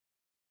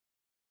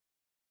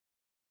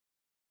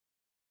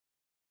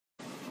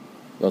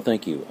Well,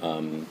 thank you.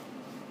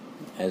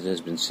 As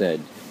has been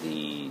said,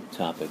 the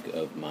topic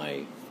of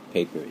my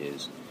paper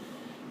is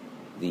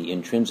the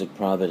intrinsic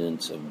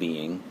providence of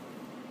being,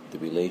 the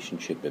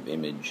relationship of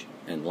image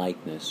and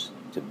likeness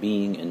to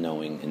being and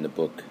knowing in the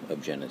book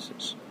of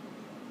Genesis.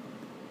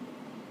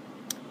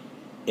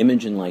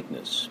 Image and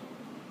likeness.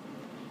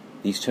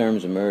 These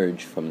terms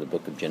emerge from the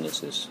book of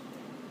Genesis,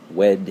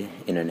 wed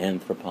in an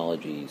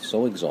anthropology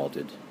so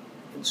exalted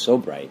and so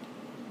bright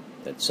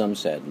that some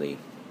sadly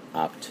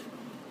opt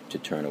to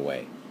turn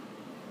away.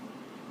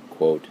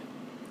 Quote,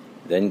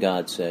 "Then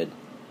God said,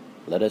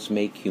 let us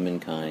make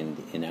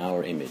humankind in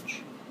our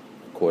image,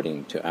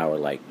 according to our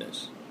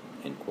likeness."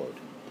 End quote.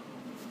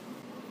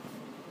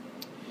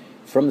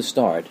 From the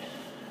start,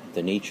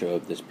 the nature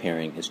of this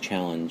pairing has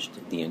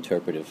challenged the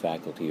interpretive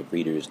faculty of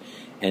readers,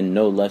 and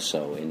no less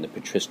so in the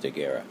Patristic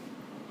era.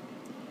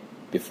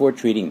 Before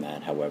treating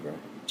that, however,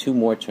 two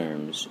more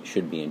terms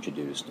should be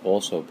introduced,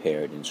 also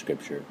paired in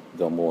Scripture,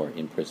 though more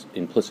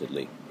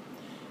implicitly.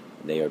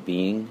 They are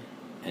being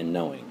and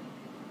knowing,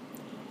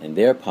 and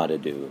their pas de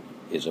deux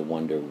is a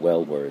wonder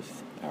well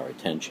worth our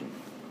attention.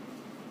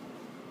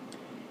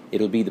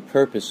 It'll be the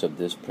purpose of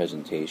this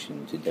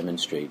presentation to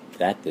demonstrate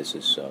that this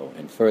is so,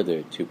 and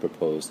further to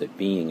propose that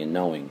being and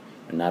knowing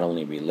are not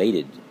only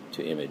related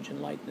to image and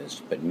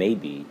likeness, but may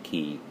be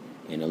key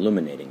in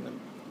illuminating them.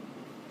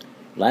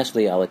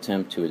 Lastly, I'll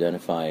attempt to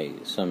identify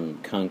some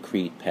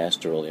concrete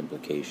pastoral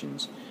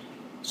implications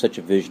such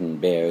a vision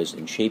bears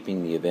in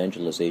shaping the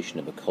evangelization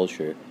of a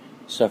culture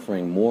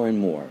suffering more and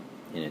more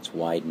in its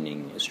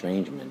widening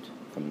estrangement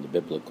from the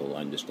biblical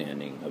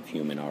understanding of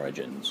human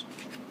origins.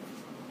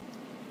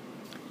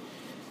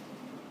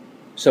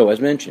 So,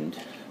 as mentioned,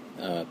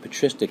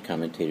 patristic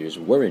commentators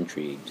were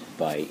intrigued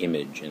by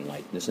image and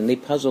likeness, and they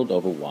puzzled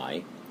over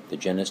why the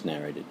Genesis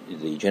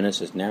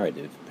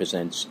narrative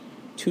presents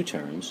two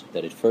terms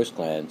that at first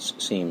glance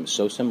seem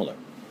so similar.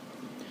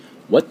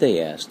 What,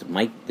 they asked,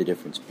 might the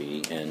difference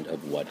be, and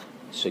of what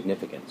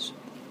significance?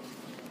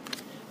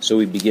 So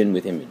we begin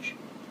with image.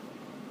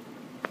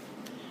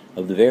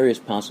 Of the various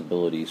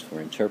possibilities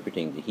for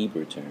interpreting the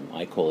Hebrew term,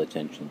 I call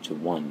attention to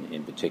one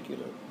in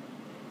particular,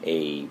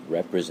 a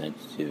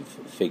representative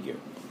figure.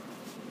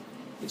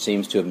 It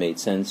seems to have made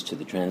sense to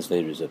the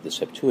translators of the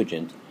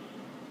Septuagint,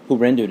 who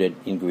rendered it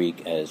in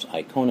Greek as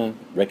icona,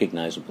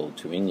 recognizable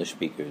to English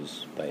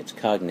speakers by its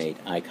cognate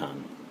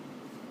icon.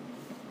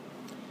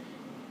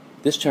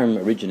 This term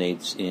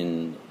originates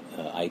in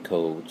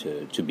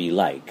ico, to be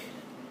like,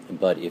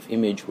 but if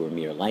image were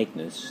mere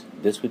likeness,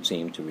 this would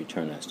seem to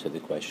return us to the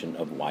question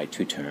of why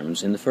two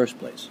terms in the first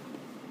place.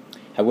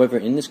 However,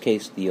 in this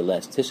case, the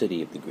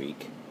elasticity of the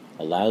Greek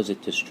allows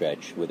it to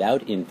stretch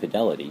without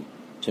infidelity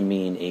to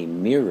mean a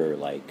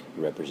mirror-like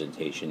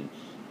representation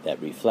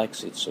that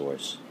reflects its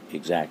source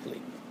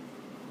exactly.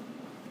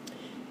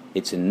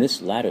 It's in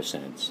this latter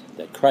sense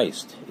that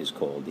Christ is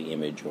called the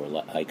image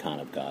or icon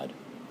of God.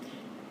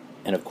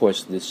 And of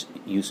course, this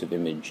use of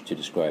image to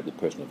describe the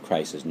person of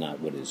Christ is not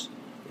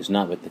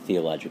what the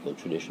theological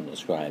tradition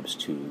ascribes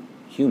to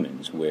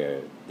humans,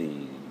 where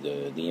the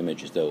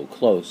image, as though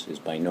close, is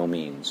by no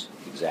means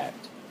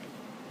exact.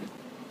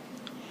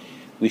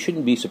 We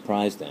shouldn't be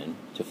surprised, then,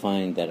 to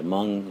find that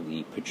among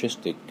the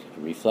patristic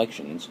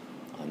reflections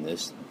on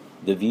this,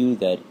 the view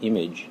that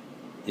image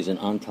is an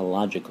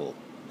ontological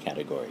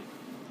category.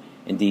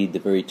 Indeed, the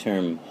very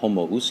term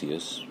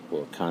homoousios,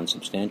 or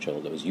consubstantial,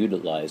 that was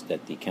utilized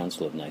at the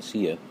Council of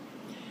Nicaea,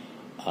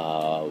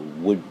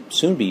 would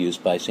soon be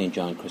used by St.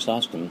 John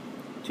Chrysostom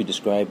to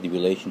describe the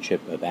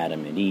relationship of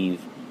Adam and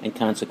Eve, and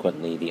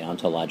consequently the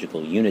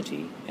ontological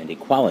unity and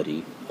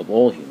equality of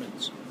all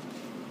humans.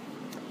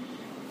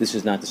 This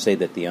is not to say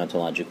that the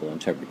ontological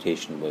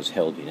interpretation was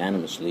held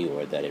unanimously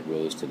or that it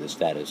rose to the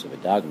status of a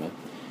dogma,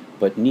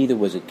 but neither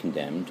was it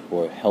condemned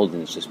or held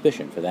in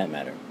suspicion for that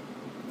matter.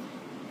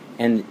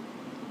 And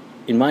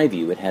in my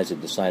view, it has a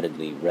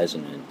decidedly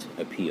resonant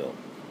appeal.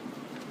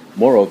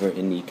 Moreover,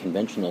 in the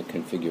conventional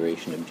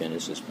configuration of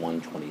Genesis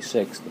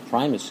 1:26, the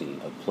primacy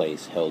of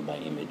place held by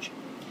image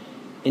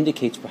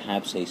indicates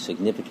perhaps a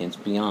significance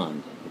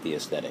beyond the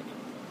aesthetic.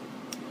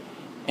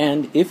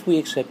 And if we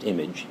accept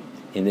image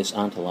in this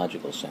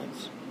ontological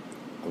sense,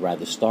 a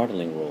rather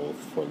startling role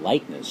for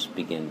likeness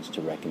begins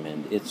to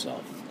recommend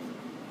itself.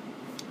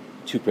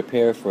 To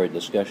prepare for a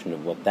discussion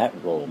of what that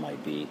role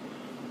might be,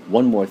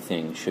 one more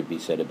thing should be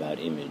said about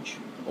image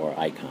or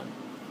icon.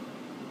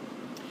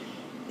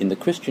 In the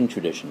Christian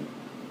tradition,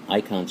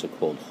 icons are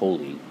called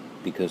holy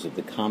because of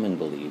the common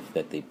belief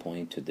that they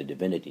point to the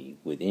divinity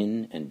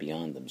within and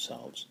beyond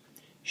themselves,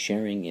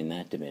 sharing in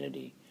that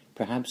divinity,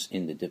 perhaps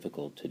in the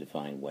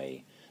difficult-to-define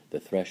way, the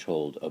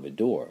threshold of a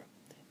door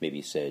may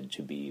be said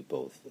to be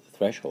both the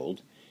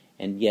threshold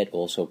and yet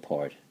also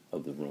part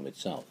of the room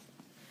itself.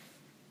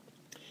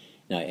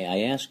 Now,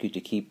 I ask you to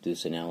keep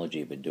this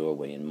analogy of a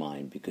doorway in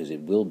mind because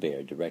it will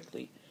bear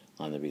directly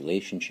on the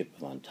relationship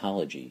of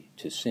ontology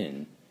to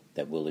sin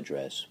that we'll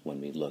address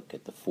when we look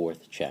at the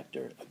 4th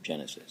chapter of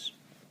Genesis.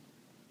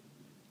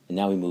 And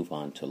now we move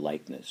on to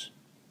likeness.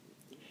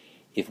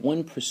 If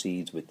one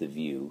proceeds with the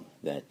view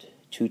that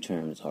two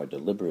terms are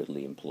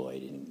deliberately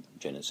employed in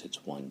Genesis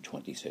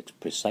 1:26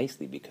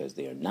 precisely because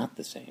they are not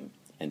the same,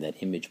 and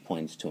that image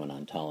points to an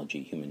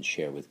ontology humans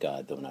share with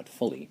God, though not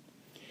fully,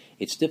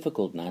 it's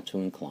difficult not to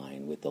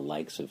incline, with the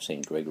likes of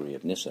St. Gregory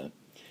of Nyssa,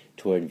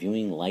 toward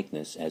viewing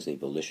likeness as a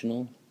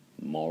volitional,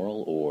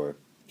 moral, or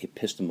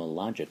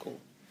epistemological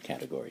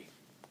category.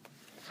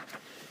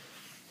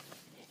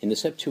 In the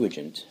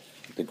Septuagint,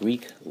 the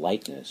Greek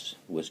likeness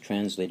was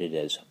translated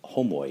as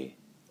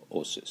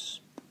homoiosis,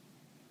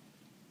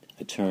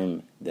 a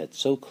term that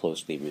so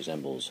closely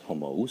resembles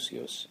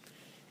homoousios,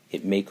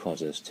 it may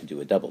cause us to do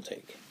a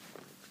double-take.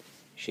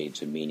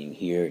 Shades of meaning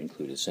here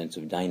include a sense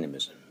of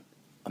dynamism,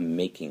 a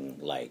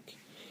making-like.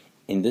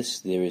 In this,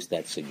 there is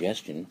that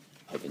suggestion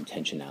of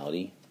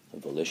intentionality, of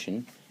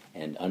volition,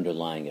 and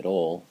underlying it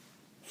all,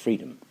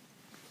 freedom.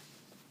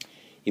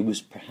 It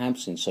was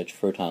perhaps in such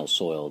fertile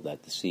soil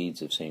that the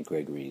seeds of St.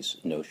 Gregory's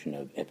notion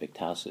of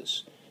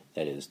epiktasis,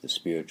 that is, the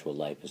spiritual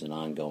life as an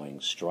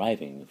ongoing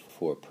striving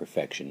for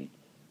perfection,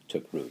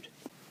 took root.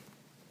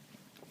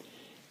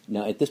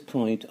 Now, at this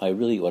point, I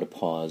really ought to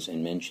pause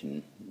and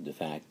mention the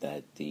fact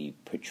that the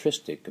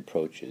patristic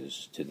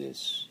approaches to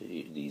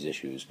these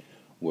issues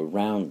were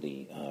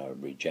roundly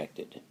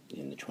rejected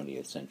in the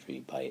 20th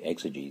century by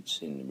exegetes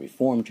in the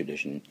Reformed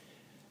tradition,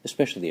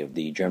 especially of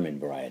the German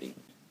variety.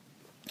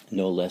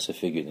 No less a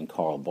figure than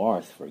Karl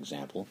Barth, for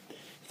example,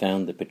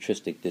 found the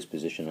patristic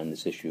disposition on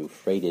this issue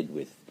freighted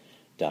with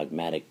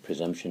dogmatic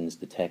presumptions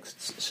the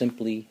texts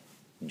simply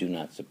do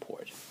not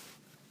support.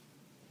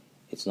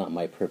 It's not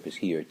my purpose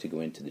here to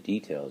go into the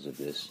details of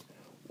this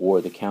or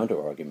the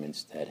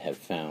counter-arguments that have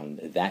found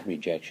that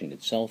rejection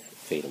itself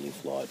fatally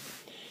flawed.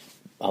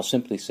 I'll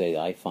simply say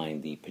I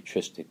find the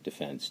patristic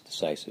defense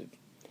decisive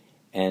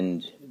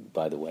and,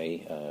 by the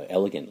way,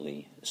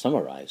 elegantly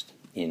summarized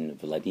in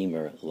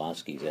Vladimir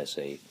Lasky's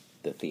essay,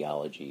 The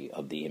Theology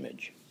of the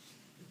Image.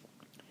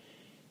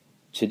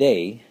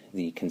 Today,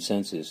 the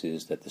consensus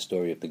is that the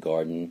story of the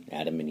garden,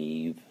 Adam and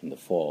Eve, and the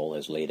fall,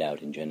 as laid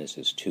out in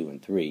Genesis 2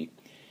 and 3,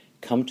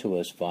 come to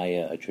us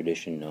via a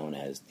tradition known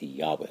as the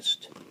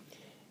Yahwist.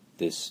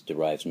 This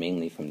derives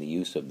mainly from the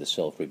use of the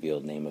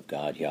self-revealed name of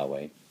God,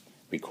 Yahweh,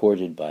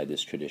 recorded by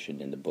this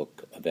tradition in the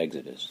book of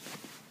Exodus.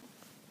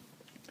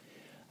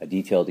 A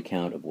detailed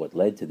account of what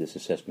led to this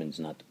assessment is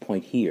not the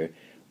point here.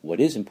 What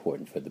is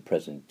important for the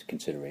present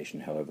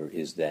consideration, however,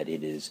 is that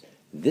it is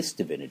this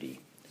divinity,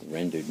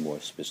 rendered more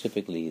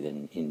specifically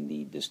than in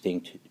the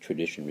distinct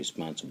tradition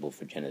responsible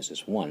for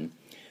Genesis 1,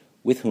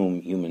 with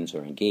whom humans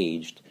are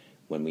engaged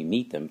when we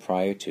meet them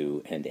prior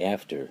to and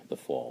after the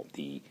fall,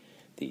 the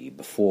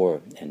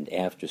before and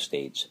after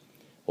states,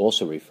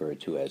 also referred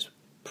to as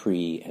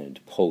pre-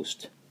 and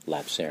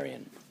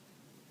post-lapsarian.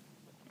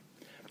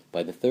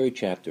 By the 3rd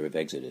chapter of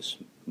Exodus,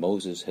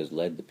 Moses has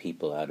led the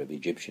people out of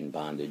Egyptian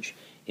bondage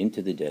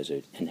into the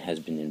desert and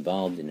has been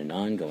involved in an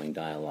ongoing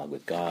dialogue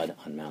with God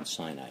on Mount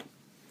Sinai.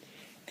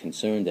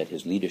 Concerned that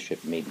his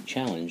leadership may be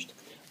challenged,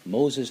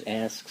 Moses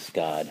asks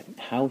God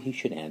how he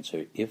should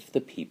answer if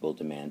the people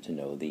demand to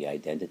know the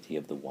identity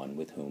of the one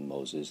with whom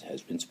Moses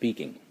has been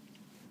speaking.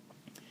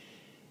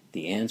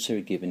 The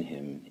answer given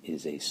him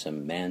is a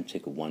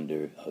semantic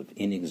wonder of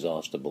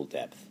inexhaustible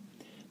depth,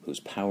 whose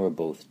power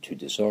both to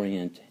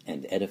disorient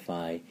and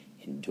edify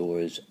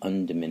endures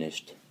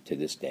undiminished to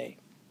this day.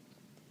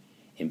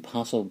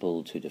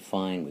 Impossible to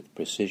define with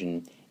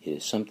precision, it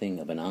is something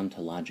of an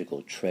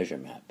ontological treasure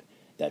map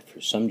that for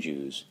some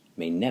Jews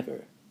may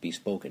never be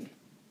spoken.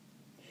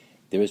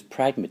 There is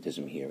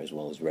pragmatism here as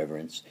well as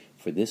reverence,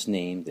 for this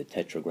name, the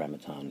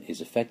Tetragrammaton,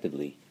 is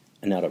effectively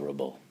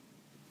unutterable.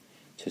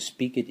 To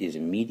speak it is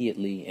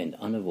immediately and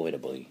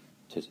unavoidably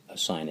to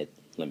assign it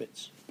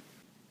limits.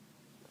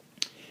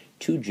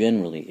 Two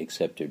generally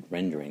accepted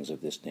renderings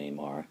of this name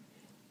are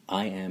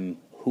I am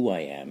who I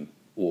am,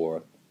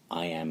 or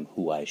I am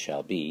who I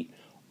shall be,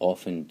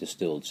 often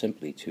distilled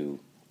simply to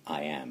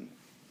I am.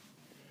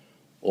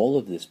 All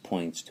of this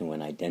points to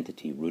an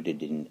identity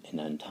rooted in an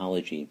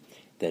ontology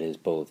that is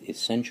both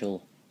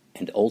essential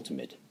and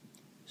ultimate,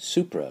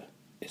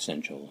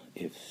 supra-essential,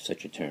 if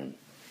such a term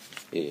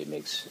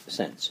makes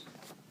sense.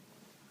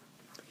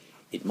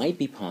 It might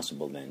be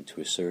possible, then,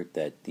 to assert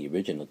that the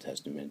original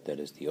Testament, that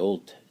is, the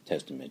Old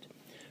Testament,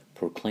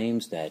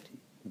 proclaims that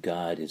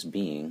God is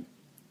being,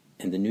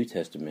 and the New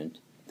Testament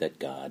that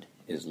God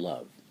is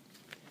love.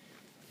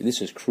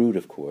 This is crude,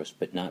 of course,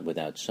 but not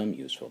without some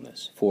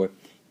usefulness, for,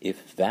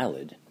 if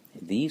valid,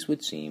 these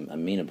would seem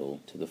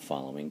amenable to the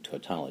following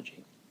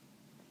tautology.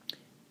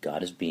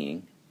 God is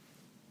being,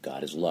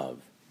 God is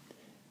love,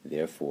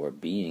 therefore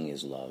being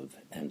is love,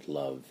 and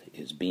love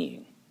is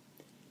being.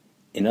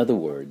 In other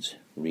words,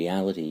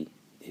 reality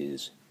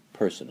is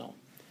personal,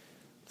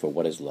 for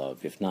what is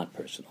love if not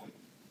personal?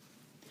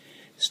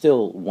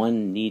 Still,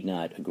 one need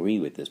not agree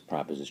with this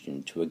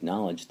proposition to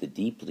acknowledge the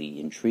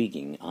deeply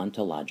intriguing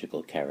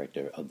ontological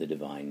character of the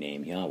divine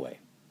name Yahweh.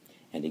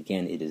 And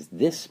again, it is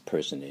this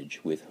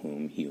personage with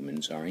whom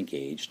humans are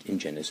engaged in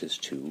Genesis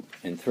 2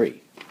 and 3.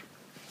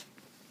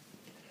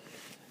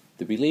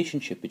 The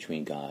relationship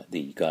between God,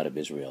 the God of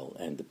Israel,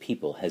 and the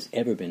people has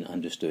ever been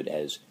understood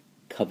as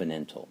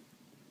covenantal.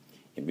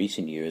 In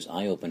recent years,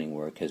 eye-opening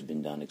work has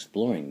been done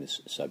exploring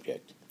this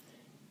subject,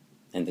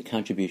 and the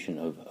contribution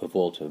of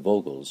Walter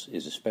Vogels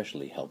is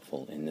especially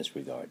helpful in this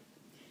regard.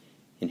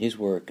 In his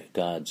work,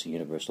 God's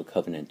Universal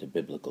Covenant of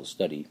Biblical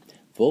Study,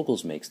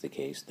 Vogels makes the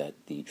case that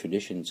the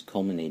traditions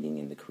culminating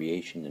in the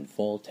creation and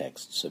fall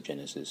texts of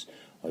Genesis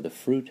are the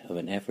fruit of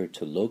an effort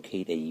to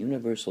locate a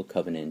universal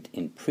covenant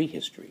in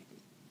prehistory,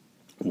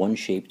 one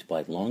shaped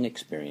by long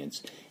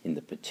experience in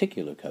the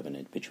particular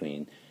covenant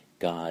between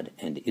God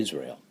and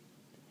Israel.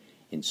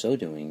 In so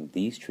doing,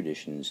 these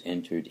traditions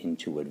entered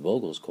into what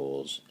Vogels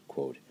calls,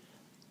 quote,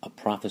 a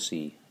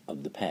prophecy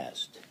of the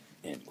past,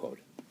 end quote.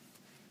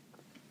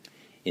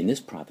 In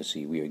this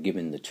prophecy, we are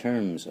given the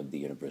terms of the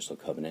universal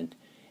covenant,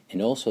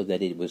 and also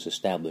that it was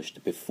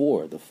established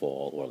before the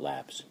fall or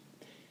lapse.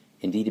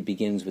 Indeed, it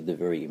begins with the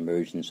very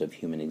emergence of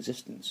human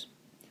existence,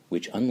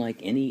 which, unlike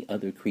any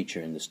other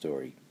creature in the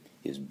story,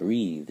 is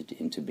breathed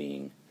into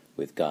being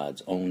with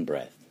God's own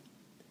breath.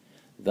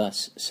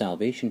 Thus,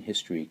 salvation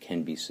history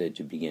can be said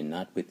to begin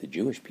not with the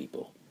Jewish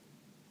people,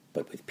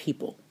 but with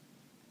people.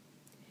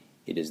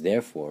 It is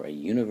therefore a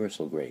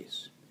universal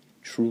grace,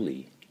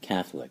 truly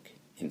Catholic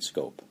in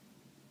scope.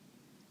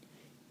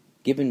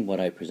 Given what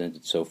I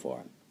presented so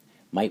far,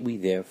 might we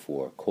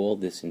therefore call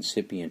this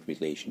incipient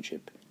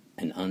relationship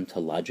an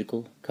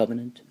ontological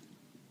covenant?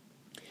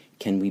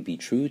 Can we be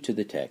true to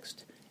the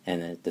text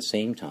and at the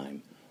same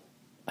time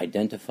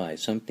identify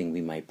something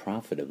we might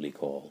profitably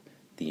call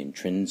the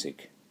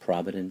intrinsic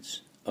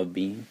providence of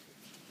being?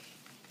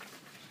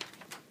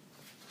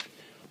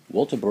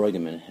 Walter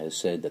Brueggemann has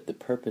said that the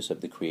purpose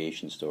of the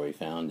creation story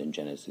found in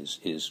Genesis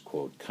is,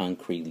 quote,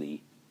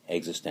 concretely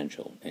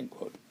existential, end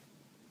quote.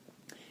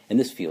 And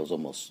this feels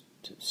almost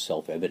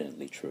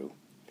self-evidently true.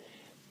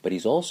 But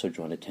he's also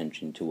drawn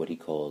attention to what he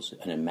calls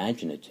an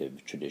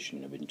imaginative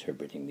tradition of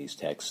interpreting these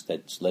texts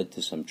that's led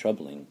to some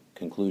troubling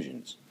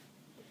conclusions.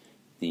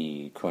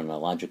 The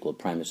chronological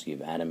primacy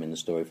of Adam in the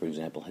story, for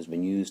example, has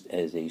been used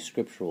as a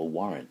scriptural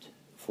warrant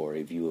for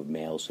a view of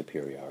male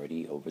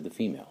superiority over the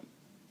female.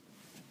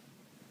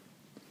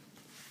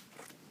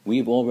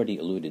 We've already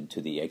alluded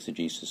to the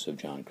exegesis of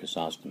John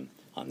Chrysostom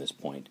on this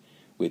point,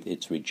 with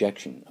its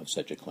rejection of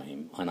such a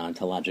claim on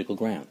ontological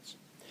grounds.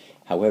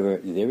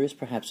 However, there is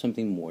perhaps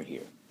something more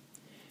here.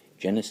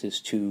 Genesis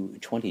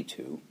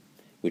 2:22,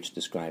 which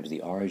describes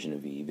the origin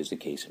of Eve, is a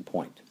case in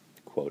point.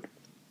 Quote,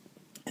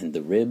 and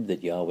the rib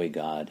that Yahweh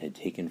God had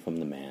taken from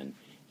the man,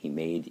 he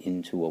made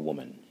into a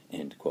woman,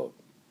 end quote.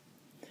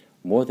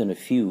 More than a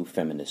few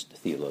feminist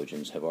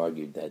theologians have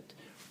argued that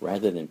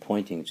rather than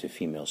pointing to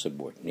female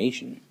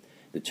subordination,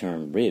 the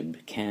term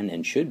rib can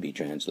and should be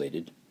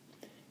translated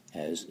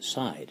as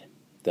side,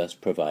 thus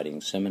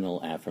providing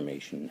seminal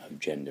affirmation of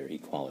gender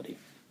equality.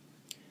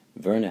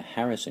 Verna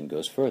Harrison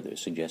goes further,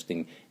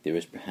 suggesting there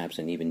is perhaps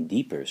an even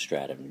deeper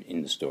stratum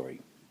in the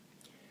story.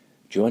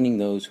 Joining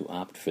those who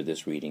opt for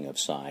this reading of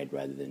side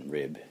rather than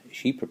rib,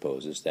 she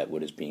proposes that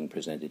what is being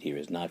presented here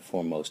is not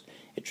foremost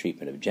a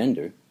treatment of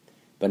gender,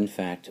 but in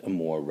fact a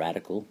more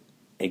radical,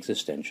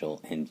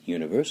 existential, and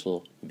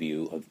universal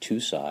view of two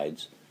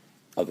sides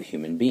of a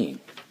human being.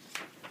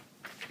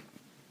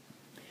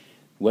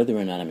 Whether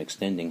or not I'm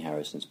extending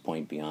Harrison's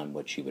point beyond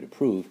what she would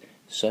approve,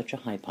 such a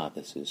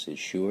hypothesis is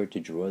sure to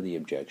draw the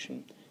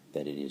objection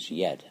that it is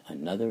yet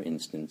another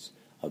instance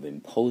of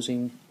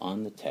imposing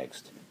on the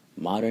text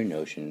modern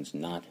notions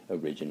not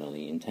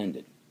originally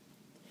intended.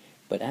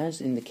 But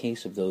as in the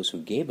case of those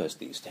who gave us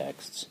these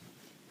texts,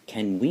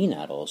 can we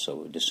not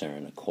also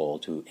discern a call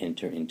to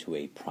enter into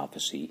a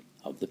prophecy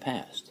of the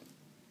past?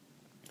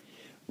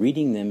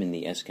 Reading them in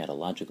the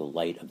eschatological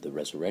light of the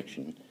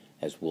resurrection,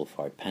 as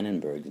Wolfhard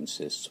Pannenberg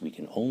insists we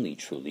can only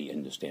truly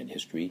understand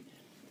history,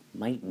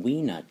 might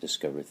we not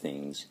discover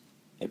things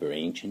ever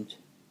ancient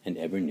and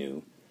ever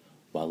new,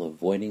 while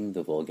avoiding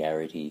the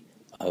vulgarity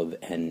of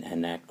an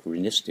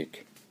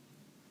anachronistic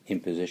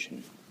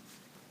imposition?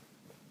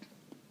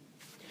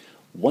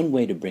 One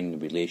way to bring the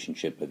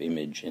relationship of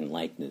image and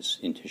likeness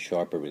into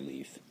sharper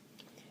relief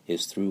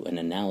is through an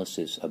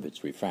analysis of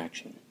its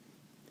refraction.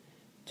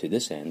 To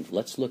this end,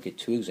 let's look at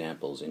two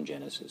examples in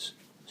Genesis,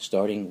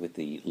 starting with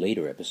the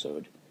later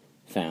episode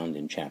found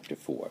in chapter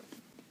 4.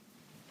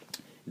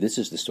 This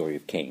is the story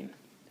of Cain,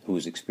 who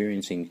is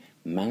experiencing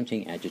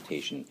mounting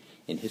agitation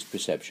in his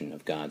perception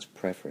of God's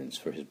preference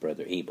for his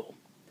brother Abel.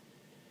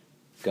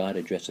 God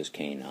addresses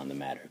Cain on the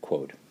matter,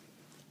 quote,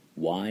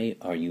 why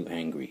are you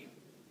angry,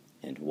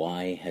 and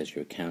why has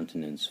your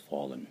countenance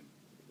fallen?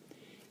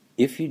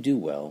 If you do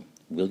well,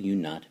 will you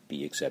not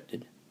be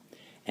accepted?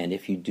 And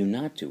if you do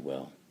not do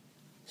well,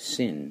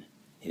 sin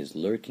is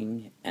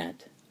lurking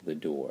at the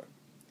door.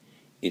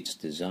 Its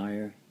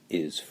desire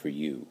is for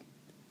you,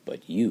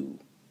 but you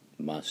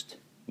must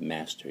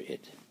master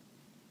it.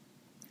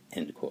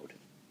 End quote.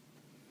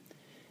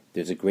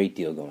 There's a great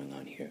deal going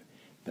on here,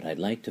 but I'd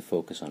like to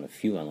focus on a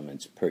few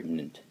elements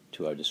pertinent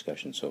to our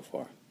discussion so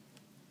far.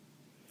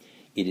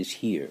 It is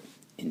here,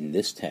 in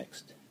this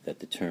text, that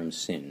the term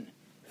sin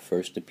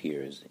first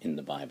appears in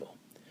the Bible.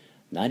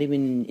 Not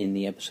even in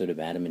the episode of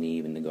Adam and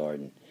Eve in the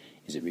garden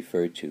is it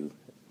referred to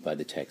by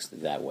the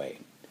text that way,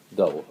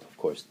 though, of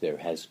course, there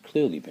has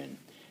clearly been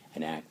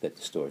an act that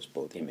distorts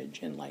both image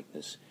and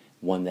likeness,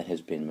 one that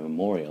has been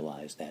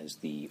memorialized as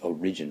the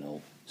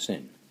original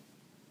sin.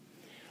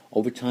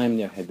 Over time,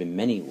 there have been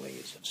many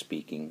ways of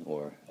speaking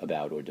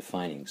about or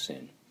defining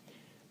sin,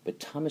 but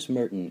Thomas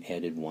Merton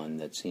added one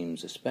that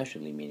seems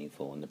especially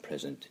meaningful in the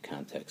present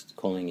context,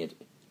 calling it,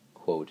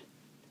 quote,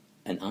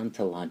 an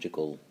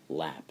ontological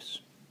lapse.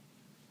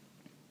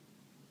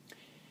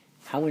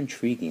 How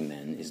intriguing,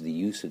 then, is the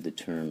use of the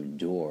term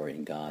door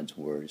in God's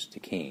words to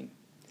Cain.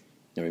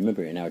 Now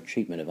remember, in our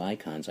treatment of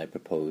icons, I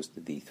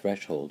proposed the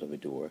threshold of a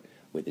door,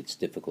 with its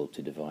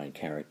difficult-to-define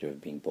character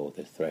of being both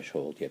a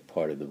threshold yet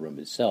part of the room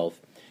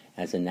itself,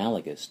 as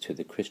analogous to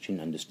the Christian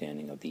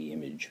understanding of the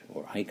image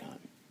or icon.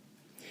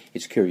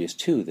 It's curious,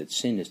 too, that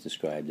sin is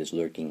described as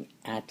lurking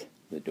at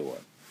the door.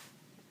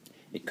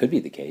 It could be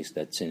the case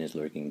that sin is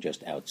lurking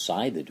just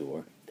outside the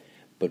door,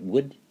 but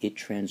would it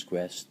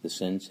transgress the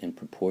sense and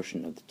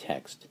proportion of the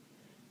text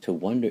to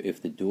wonder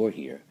if the door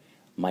here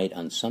might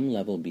on some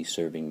level be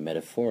serving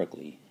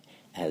metaphorically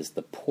as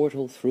the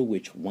portal through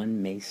which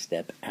one may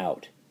step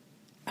out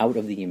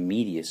of the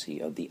immediacy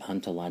of the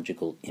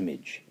ontological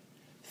image,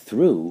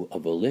 through a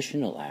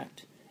volitional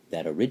act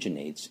that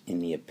originates in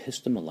the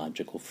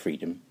epistemological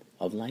freedom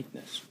of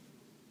likeness.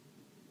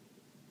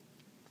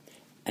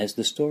 As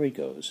the story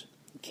goes,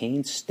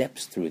 Cain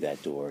steps through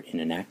that door in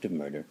an act of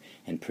murder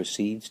and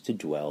proceeds to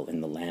dwell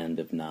in the land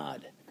of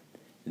Nod.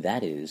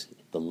 That is,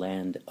 the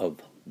land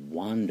of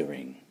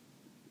wandering.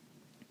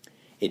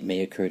 It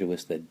may occur to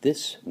us that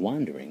this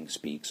wandering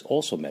speaks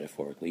also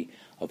metaphorically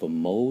of a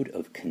mode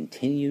of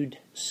continued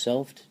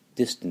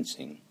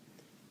self-distancing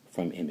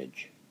from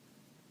image.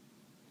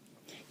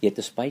 Yet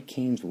despite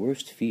Cain's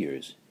worst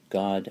fears,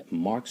 God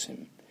marks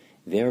him,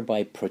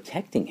 thereby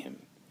protecting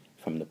him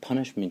from the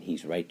punishment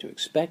he's right to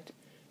expect,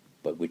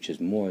 but which is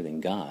more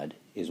than God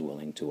is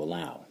willing to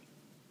allow.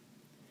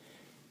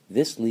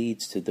 This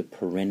leads to the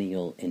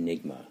perennial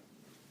enigma.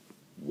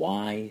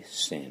 Why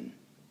sin?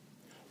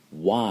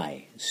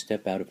 Why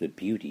step out of the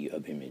beauty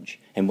of image,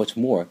 and what's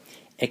more,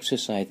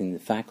 exercising the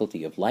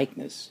faculty of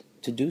likeness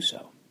to do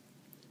so?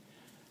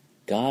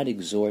 God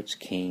exhorts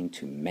Cain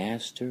to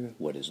master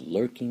what is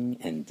lurking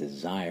and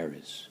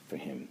desirous for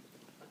him.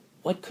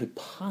 What could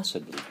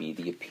possibly be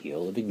the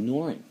appeal of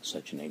ignoring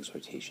such an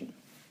exhortation?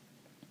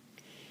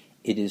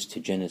 It is to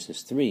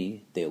Genesis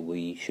 3 that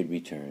we should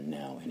return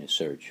now in a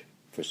search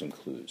for some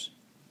clues.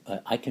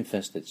 I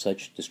confess that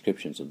such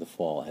descriptions of the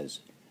fall as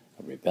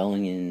a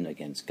rebellion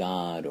against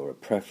God, or a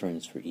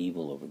preference for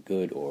evil over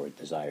good, or a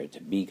desire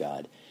to be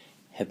God,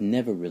 have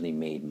never really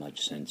made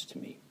much sense to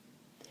me.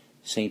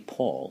 St.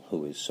 Paul,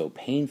 who is so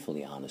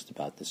painfully honest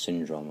about the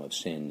syndrome of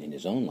sin in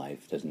his own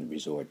life, doesn't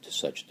resort to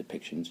such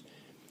depictions.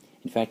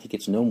 In fact, he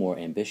gets no more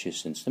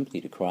ambitious than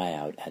simply to cry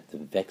out at the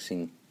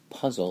vexing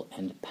puzzle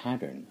and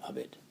pattern of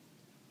it.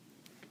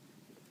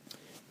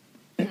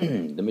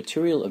 The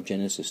material of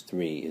Genesis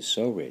 3 is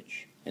so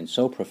rich and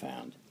so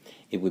profound,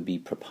 it would be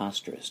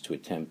preposterous to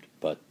attempt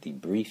but the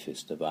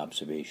briefest of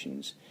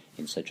observations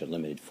in such a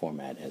limited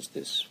format as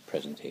this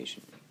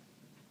presentation.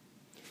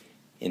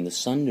 In the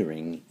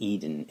sundering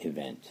Eden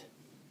event,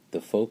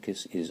 the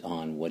focus is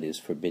on what is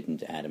forbidden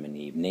to Adam and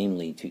Eve,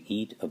 namely to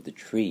eat of the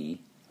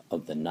tree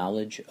of the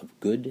knowledge of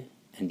good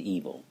and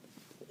evil.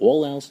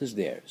 All else is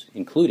theirs,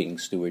 including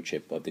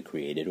stewardship of the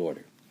created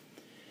order.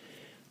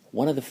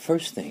 One of the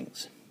first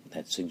things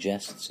that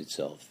suggests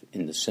itself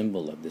in the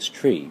symbol of this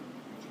tree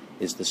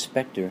is the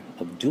specter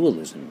of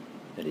dualism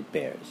that it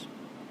bears.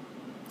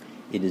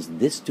 It is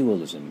this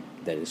dualism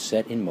that is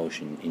set in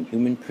motion in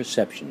human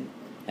perception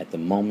at the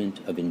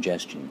moment of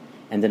ingestion,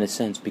 and in a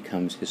sense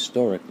becomes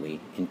historically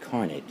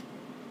incarnate.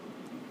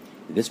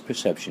 This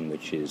perception,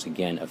 which is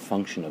again a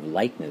function of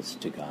likeness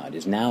to God,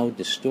 is now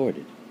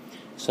distorted,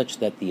 such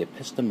that the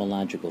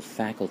epistemological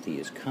faculty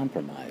is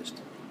compromised,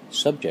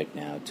 subject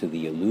now to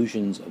the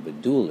illusions of a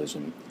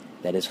dualism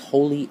that is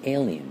wholly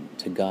alien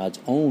to God's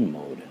own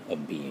mode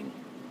of being.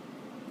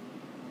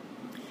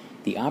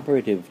 The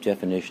operative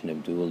definition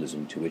of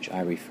dualism to which I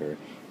refer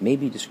may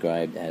be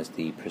described as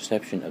the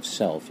perception of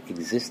self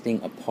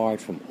existing apart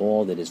from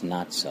all that is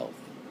not self.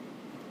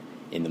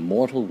 In the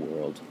mortal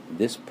world,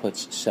 this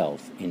puts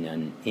self in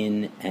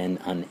an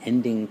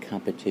unending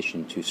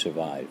competition to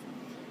survive,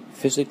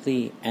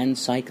 physically and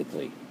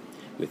psychically,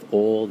 with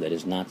all that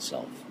is not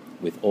self,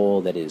 with all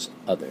that is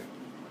other.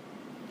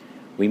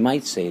 We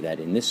might say that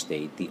in this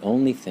state, the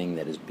only thing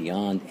that is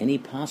beyond any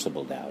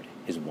possible doubt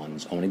is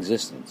one's own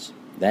existence.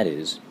 That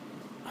is,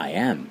 I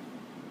am.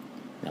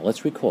 Now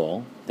let's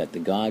recall that the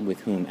God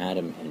with whom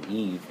Adam and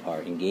Eve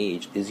are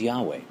engaged is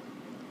Yahweh.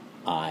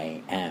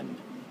 I am.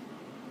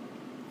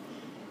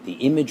 The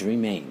image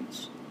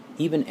remains,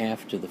 even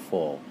after the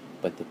fall,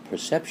 but the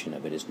perception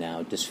of it is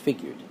now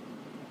disfigured.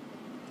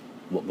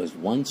 What was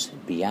once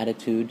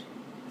beatitude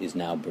is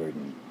now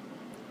burden.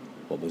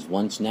 What was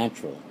once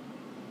natural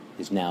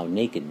is now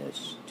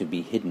nakedness, to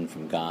be hidden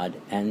from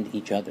God and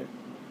each other.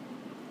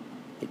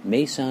 It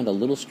may sound a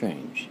little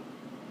strange,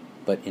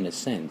 but in a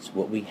sense,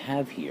 what we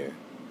have here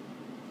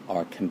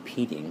are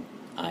competing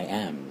I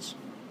ams.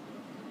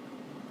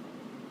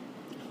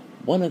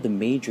 One of the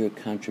major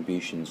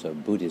contributions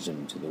of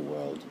Buddhism to the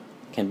world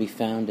can be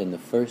found in the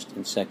first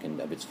and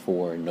second of its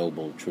four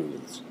noble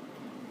truths.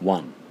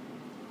 1.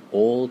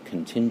 All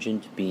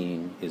contingent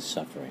being is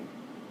suffering.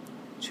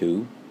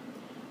 2.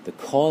 The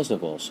cause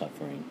of all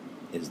suffering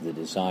is the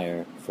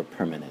desire for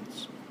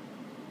permanence.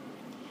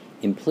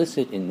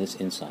 Implicit in this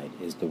insight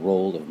is the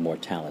role of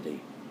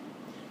mortality.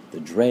 The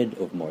dread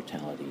of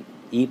mortality,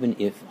 even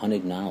if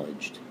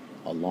unacknowledged,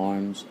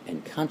 alarms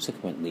and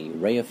consequently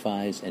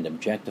reifies and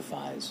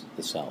objectifies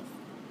the self.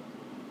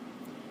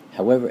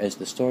 However, as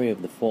the story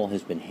of the fall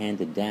has been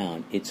handed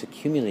down, its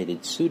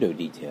accumulated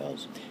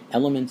pseudo-details,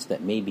 elements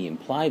that may be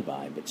implied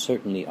by, but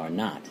certainly are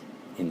not,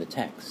 in the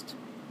text.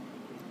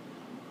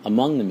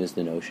 Among them is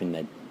the notion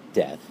that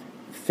death,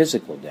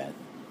 physical death,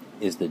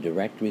 is the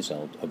direct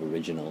result of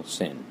original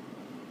sin.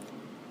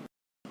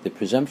 The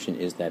presumption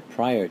is that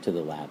prior to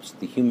the lapse,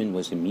 the human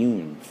was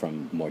immune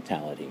from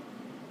mortality.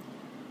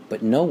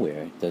 But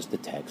nowhere does the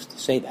text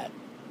say that.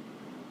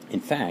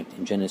 In fact,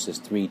 in Genesis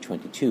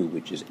 3:22,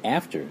 which is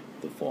after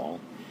the fall,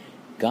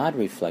 God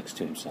reflects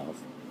to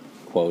himself,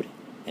 quote,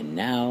 "And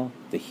now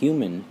the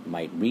human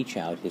might reach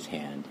out his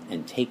hand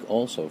and take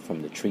also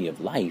from the tree of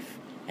life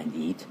and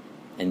eat,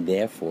 and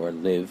therefore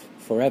live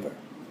forever."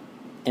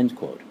 End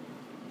quote.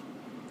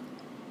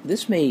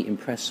 This may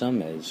impress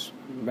some as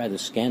rather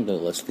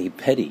scandalously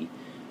petty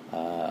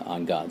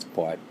on God's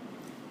part,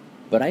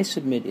 but I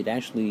submit it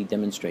actually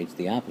demonstrates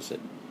the opposite.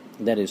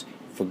 That is,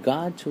 for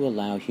God to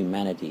allow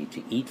humanity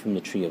to eat from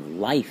the tree of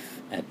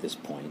life at this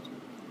point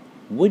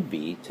would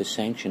be to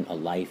sanction a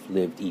life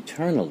lived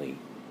eternally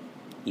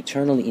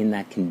in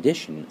that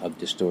condition of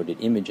distorted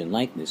image and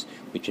likeness,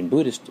 which in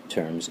Buddhist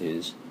terms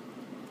is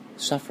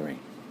suffering.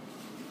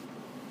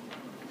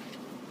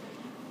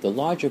 The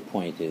larger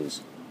point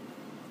is,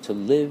 to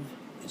live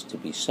is to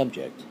be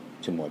subject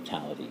to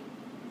mortality.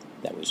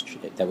 That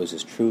was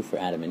as true for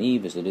Adam and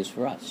Eve as it is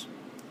for us.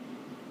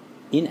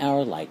 In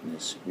our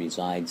likeness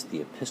resides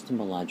the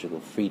epistemological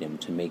freedom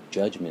to make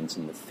judgments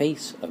in the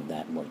face of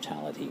that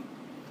mortality.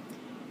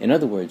 In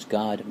other words,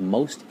 God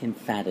most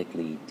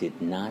emphatically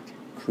did not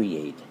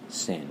create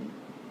sin,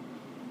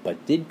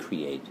 but did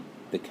create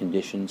the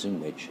conditions in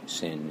which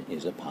sin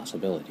is a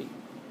possibility.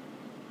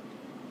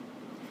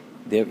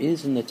 There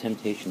is in the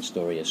temptation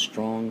story a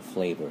strong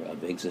flavor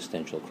of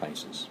existential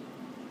crisis.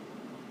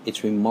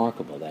 It's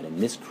remarkable that in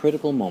this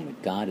critical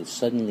moment God is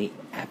suddenly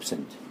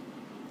absent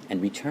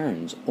and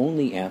returns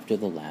only after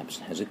the lapse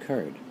has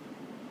occurred.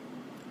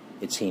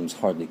 It seems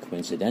hardly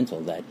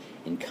coincidental that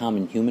in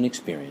common human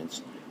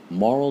experience,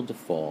 moral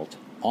default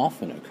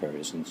often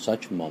occurs in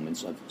such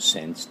moments of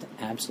sensed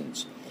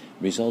absence,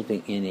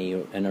 resulting in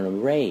an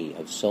array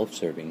of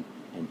self-serving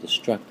and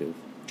destructive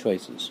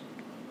choices.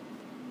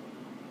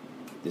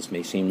 This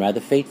may seem rather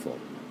fateful.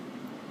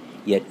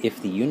 Yet if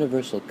the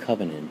universal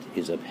covenant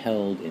is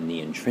upheld in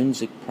the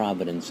intrinsic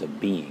providence of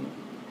being,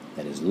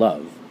 that is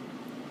love,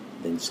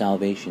 then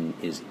salvation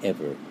is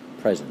ever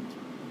present.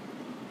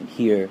 And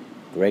here,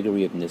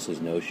 Gregory of Nyssa's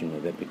notion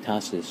of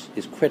epitasis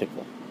is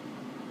critical.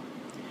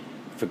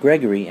 For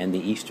Gregory and the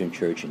Eastern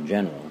Church in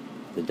general,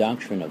 the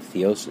doctrine of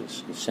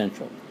theosis is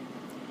central.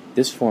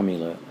 This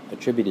formula,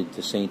 attributed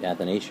to St.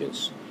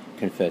 Athanasius,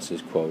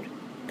 confesses, quote,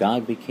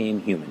 "God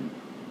became human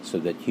so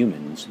that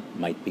humans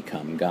might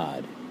become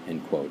God,"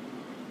 end quote.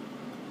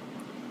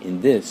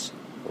 In this,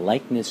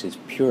 likeness is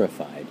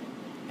purified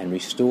and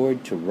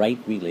restored to right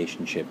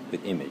relationship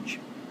with image.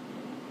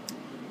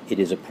 It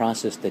is a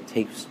process that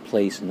takes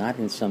place not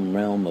in some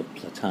realm of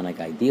Platonic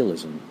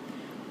idealism,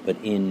 but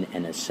in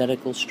an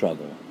ascetical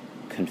struggle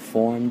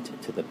conformed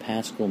to the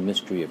paschal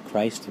mystery of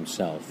Christ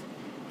himself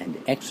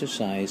and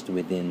exercised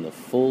within the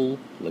full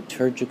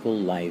liturgical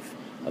life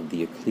of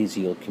the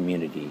ecclesial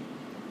community,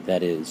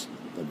 that is,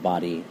 the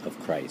body of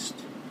Christ.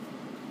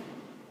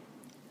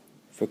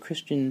 For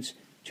Christians,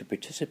 to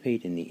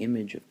participate in the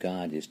image of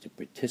God is to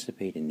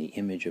participate in the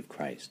image of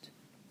Christ,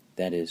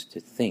 that is, to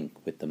think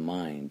with the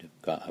mind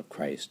of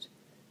Christ,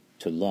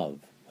 to love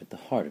with the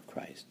heart of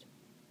Christ,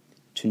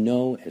 to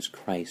know as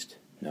Christ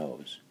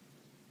knows.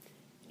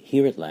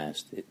 Here at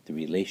last, the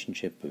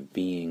relationship of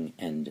being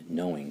and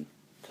knowing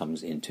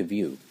comes into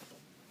view.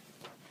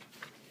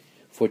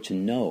 For to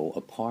know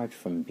apart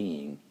from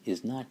being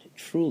is not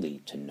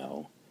truly to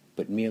know,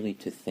 but merely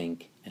to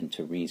think and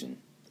to reason.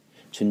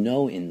 To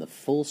know in the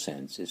full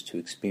sense is to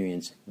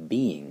experience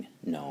being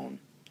known.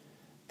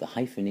 The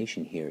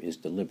hyphenation here is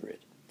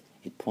deliberate.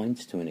 It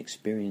points to an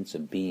experience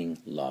of being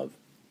love,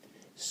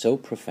 so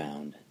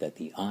profound that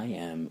the I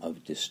am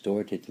of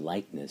distorted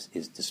likeness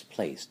is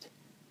displaced,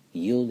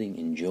 yielding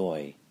in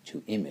joy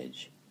to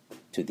image,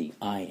 to the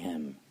I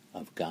am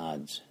of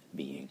God's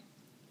being.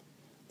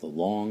 The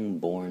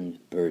long-borne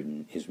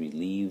burden is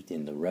relieved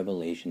in the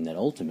revelation that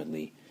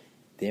ultimately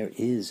there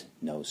is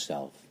no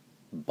self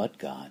but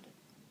God.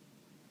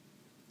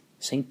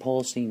 St.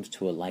 Paul seems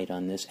to alight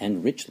on this,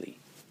 and richly,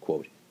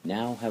 quote,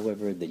 "Now,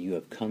 however, that you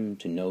have come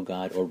to know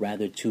God, or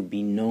rather to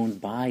be known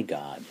by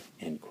God,"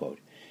 end quote.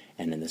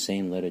 And in the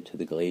same letter to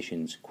the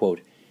Galatians,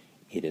 quote,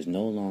 It is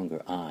no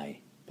longer I,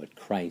 but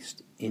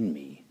Christ in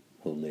me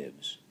who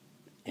lives.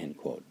 End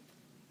quote.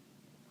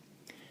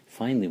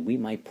 Finally, we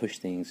might push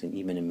things and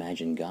even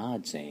imagine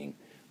God saying,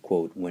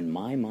 quote, when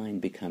my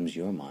mind becomes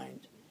your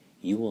mind,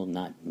 you will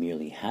not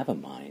merely have a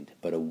mind,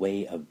 but a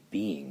way of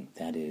being,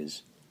 that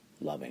is,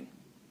 loving.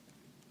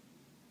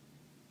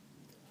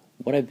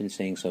 What I've been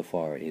saying so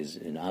far is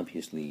an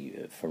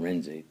obviously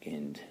forensic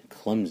and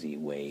clumsy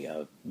way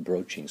of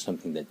broaching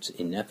something that's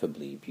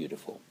ineffably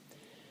beautiful.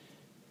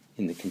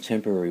 In the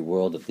contemporary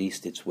world, at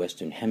least its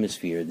Western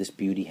Hemisphere, this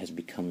beauty has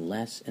become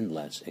less and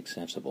less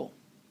accessible.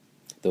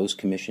 Those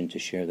commissioned to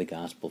share the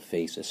gospel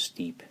face a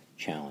steep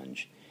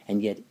challenge,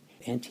 and yet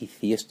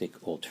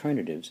anti-theistic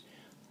alternatives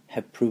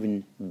have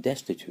proven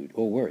destitute,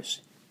 or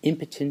worse,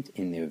 impotent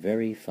in their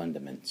very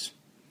fundaments.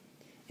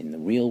 In the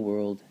real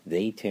world,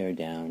 they tear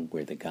down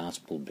where the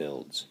gospel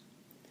builds.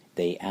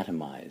 They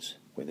atomize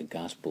where the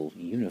gospel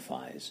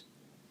unifies,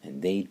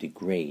 and they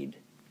degrade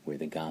where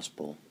the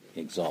gospel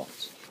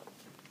exalts.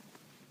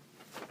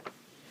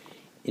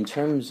 In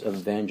terms of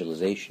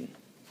evangelization,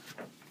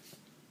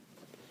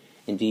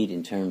 indeed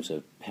in terms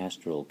of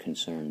pastoral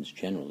concerns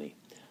generally,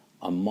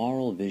 a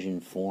moral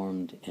vision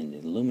formed and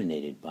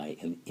illuminated by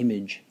an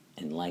image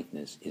and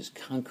likeness is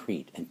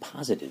concrete and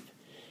positive,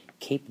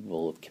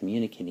 capable of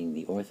communicating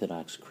the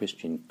Orthodox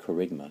Christian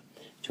kerygma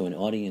to an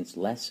audience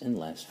less and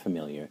less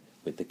familiar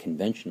with the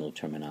conventional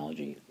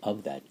terminology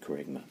of that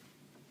kerygma.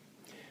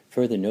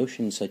 Further,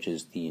 notions such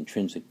as the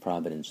intrinsic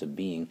providence of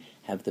being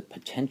have the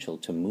potential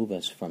to move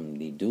us from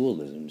the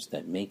dualisms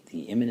that make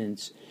the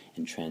immanence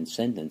and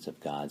transcendence of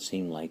God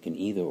seem like an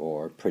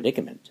either-or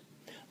predicament,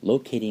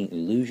 locating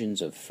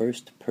illusions of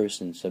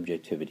first-person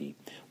subjectivity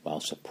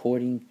while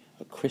supporting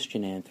a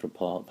Christian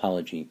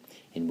anthropology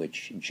in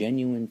which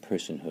genuine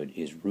personhood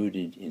is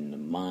rooted in the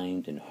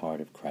mind and heart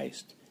of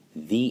Christ,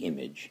 the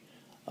image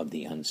of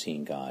the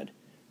unseen God,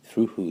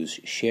 through whose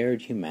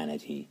shared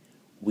humanity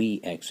we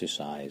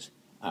exercise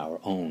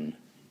our own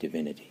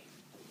divinity.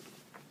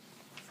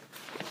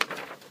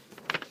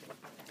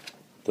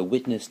 The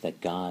witness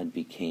that God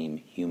became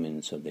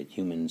human so that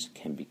humans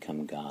can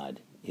become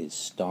God is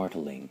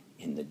startling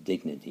in the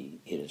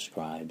dignity it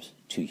ascribes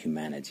to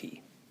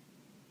humanity.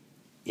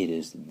 It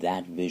is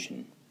that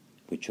vision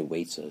which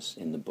awaits us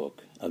in the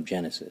book of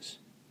Genesis.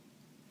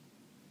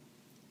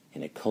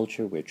 In a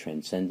culture where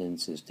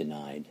transcendence is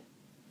denied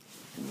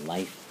and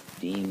life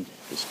deemed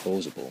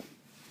disposable,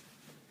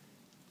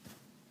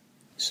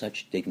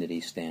 such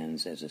dignity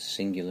stands as a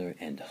singular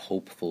and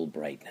hopeful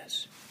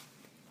brightness.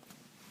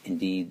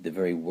 Indeed, the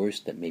very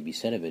worst that may be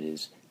said of it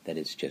is that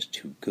it's just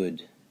too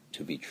good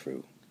to be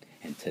true.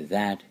 And to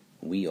that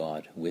we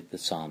ought, with the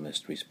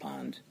psalmist,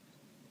 respond,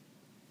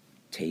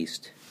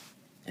 taste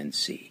and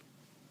see.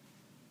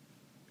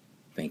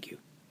 Thank you.